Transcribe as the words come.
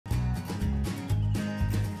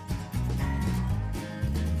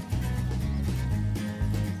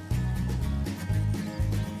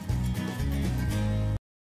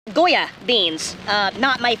Goya beans.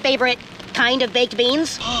 Not my favorite kind of baked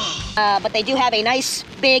beans, but they do have a nice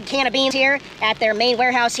big can of beans here at their main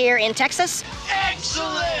warehouse here in Texas.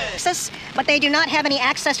 Excellent! Texas, but they do not have any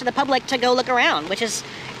access to the public to go look around, which is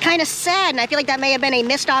kind of sad, and I feel like that may have been a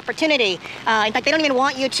missed opportunity. In fact, they don't even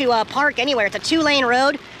want you to park anywhere. It's a 2-lane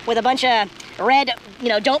road with a bunch of red,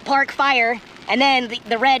 don't park fire, and then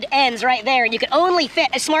the red ends right there, and you could only fit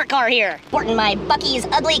a smart car here. Sporting my Buc-ee's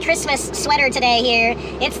ugly Christmas sweater today here.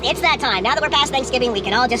 It's that time. Now that we're past Thanksgiving, we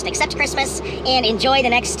can all just accept Christmas and enjoy the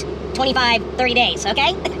next 25, 30 days,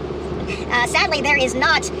 okay? Sadly, there is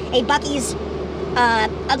not a Buc-ee's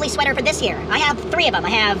ugly sweater for this year. I have 3 of them. I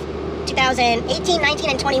have 2018, 19,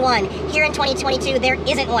 and 21. Here in 2022, there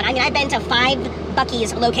isn't one. I mean, I've been to 5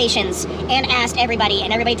 Buc-ee's locations and asked everybody,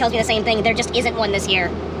 and everybody tells me the same thing. There just isn't one this year.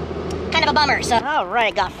 Kind of a bummer. So, all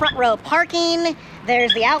right, got front row parking.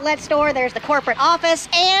 There's the outlet store. There's the corporate office.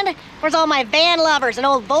 And where's all my van lovers? An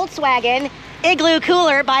old Volkswagen Igloo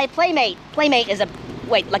cooler by Playmate. Playmate is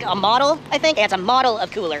like a model, I think. Yeah, it's a model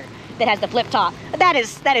of cooler that has the flip top. That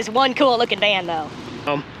is one cool looking van, though.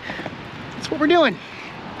 That's what we're doing.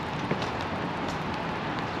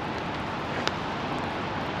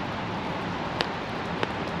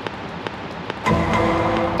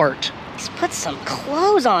 Art. Let's put some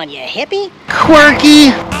clothes on, you hippie. Quirky.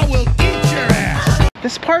 I will eat your ass!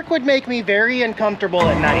 This park would make me very uncomfortable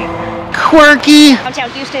at night. Quirky.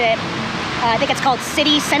 Downtown Houston, I think it's called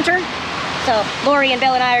City Center. So Lori and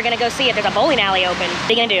Bill and I are gonna go see if there's a bowling alley open. What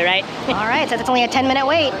are you gonna do, right? All right, so it's only a 10-minute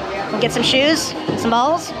wait. We'll get some shoes, some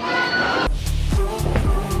balls.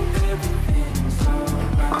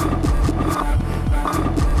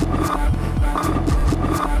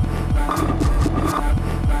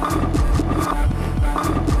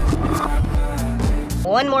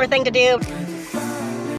 One more thing to do.